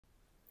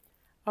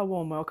A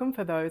warm welcome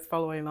for those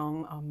following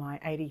along on my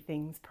 80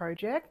 Things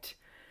project.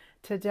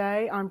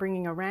 Today I'm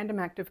bringing a random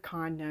act of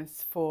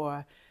kindness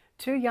for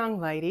two young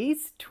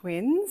ladies,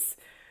 twins,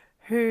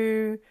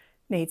 who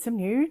need some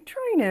new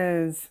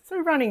trainers, so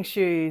running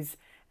shoes.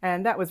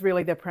 And that was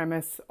really the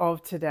premise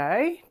of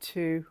today,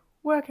 to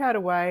work out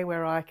a way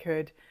where I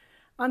could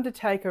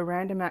undertake a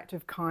random act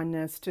of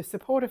kindness to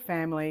support a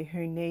family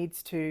who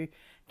needs to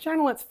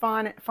channel its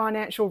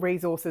financial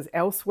resources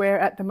elsewhere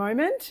at the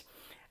moment.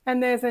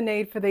 And there's a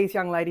need for these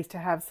young ladies to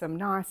have some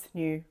nice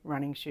new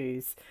running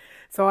shoes.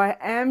 So I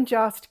am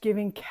just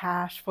giving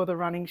cash for the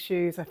running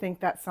shoes. I think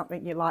that's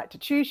something you like to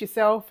choose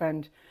yourself,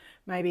 and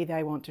maybe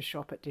they want to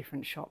shop at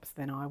different shops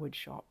than I would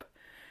shop.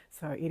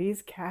 So it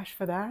is cash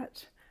for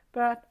that.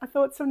 But I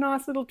thought some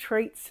nice little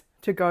treats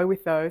to go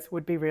with those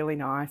would be really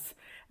nice.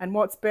 And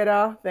what's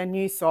better than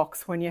new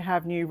socks when you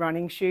have new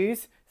running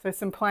shoes? So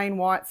some plain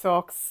white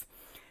socks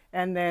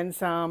and then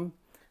some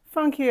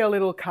funkier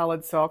little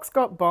coloured socks.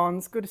 Got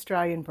Bonds, good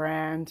Australian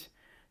brand.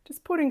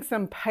 Just putting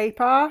some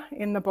paper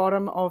in the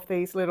bottom of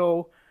these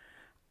little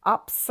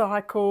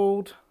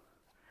upcycled,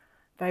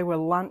 they were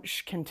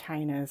lunch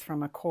containers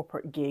from a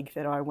corporate gig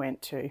that I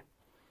went to.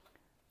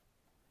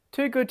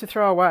 Too good to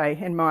throw away,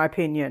 in my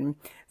opinion.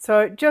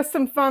 So just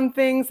some fun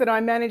things that I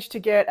managed to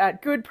get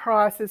at good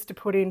prices to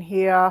put in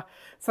here.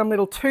 Some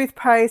little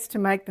toothpaste to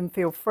make them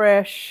feel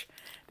fresh.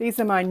 These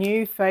are my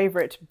new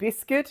favourite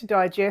biscuit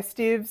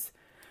digestives,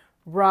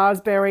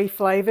 raspberry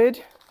flavoured.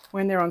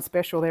 When they're on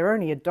special, they're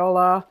only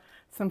 $1.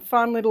 Some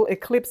fun little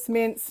Eclipse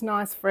mints,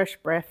 nice fresh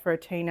breath for a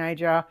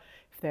teenager.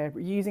 If they're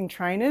using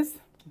trainers,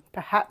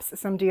 perhaps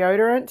some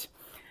deodorant.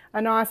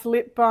 A nice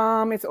lip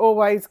balm is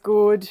always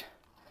good.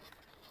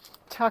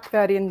 Tuck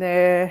that in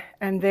there.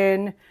 And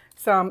then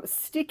some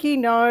sticky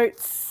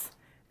notes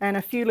and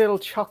a few little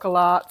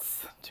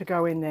chocolates to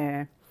go in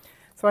there.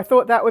 So I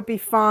thought that would be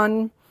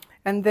fun.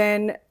 And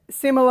then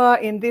similar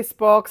in this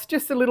box,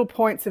 just a little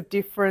points of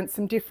difference,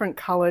 some different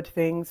coloured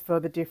things for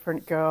the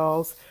different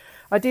girls.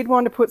 I did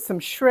want to put some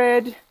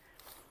shred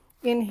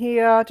in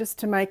here just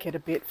to make it a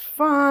bit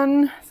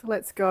fun. So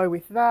let's go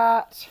with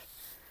that.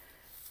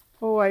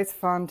 Always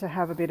fun to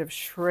have a bit of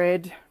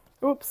shred.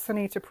 Oops, I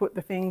need to put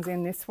the things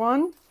in this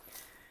one.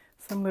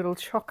 Some little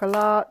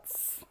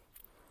chocolates.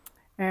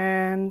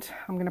 And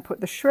I'm going to put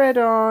the shred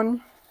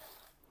on.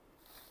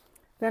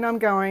 Then I'm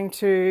going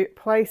to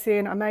place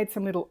in, I made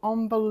some little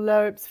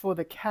envelopes for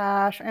the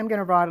cash. I'm going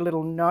to write a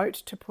little note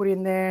to put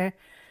in there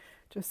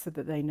just so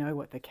that they know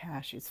what the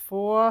cash is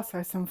for.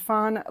 So some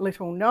fun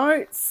little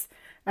notes.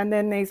 And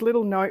then these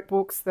little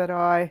notebooks that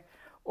I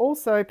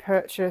also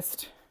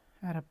purchased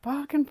at a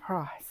bargain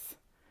price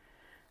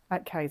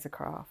at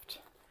Kaisercraft.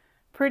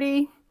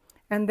 Pretty.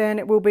 And then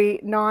it will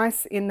be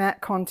nice in that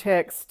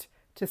context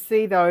to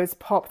see those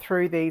pop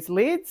through these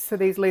lids. So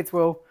these lids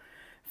will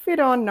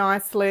fit on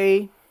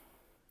nicely.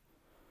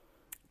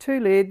 Two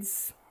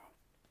lids.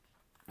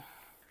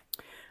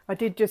 I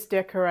did just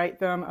decorate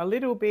them a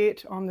little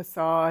bit on the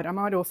side. I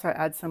might also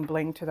add some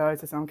bling to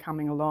those as I'm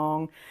coming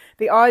along.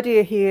 The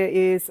idea here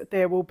is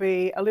there will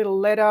be a little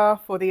letter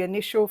for the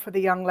initial for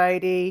the young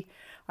lady.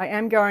 I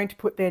am going to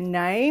put their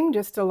name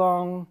just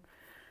along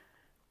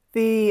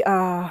the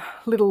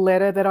little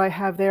letter that I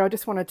have there. I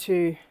just wanted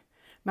to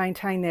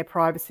maintain their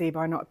privacy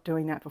by not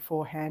doing that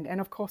beforehand.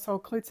 And of course I'll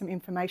include some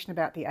information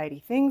about the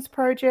 80 Things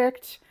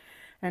project.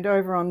 And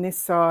over on this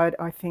side,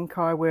 I think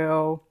I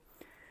will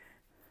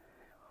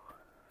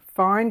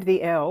find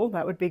the L,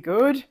 that would be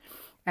good.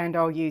 And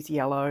I'll use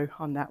yellow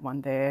on that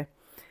one there.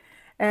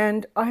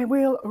 And I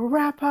will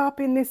wrap up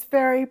in this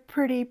very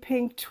pretty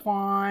pink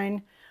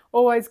twine.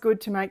 Always good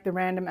to make the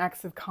random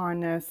acts of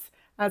kindness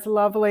as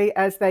lovely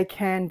as they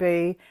can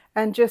be.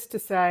 And just to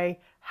say,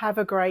 have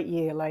a great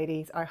year,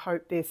 ladies. I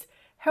hope this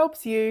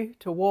helps you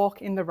to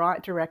walk in the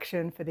right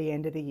direction for the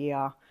end of the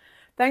year.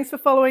 Thanks for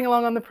following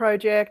along on the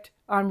project.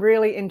 I'm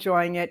really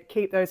enjoying it.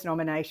 Keep those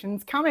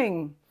nominations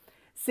coming.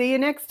 See you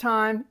next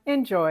time.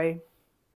 Enjoy.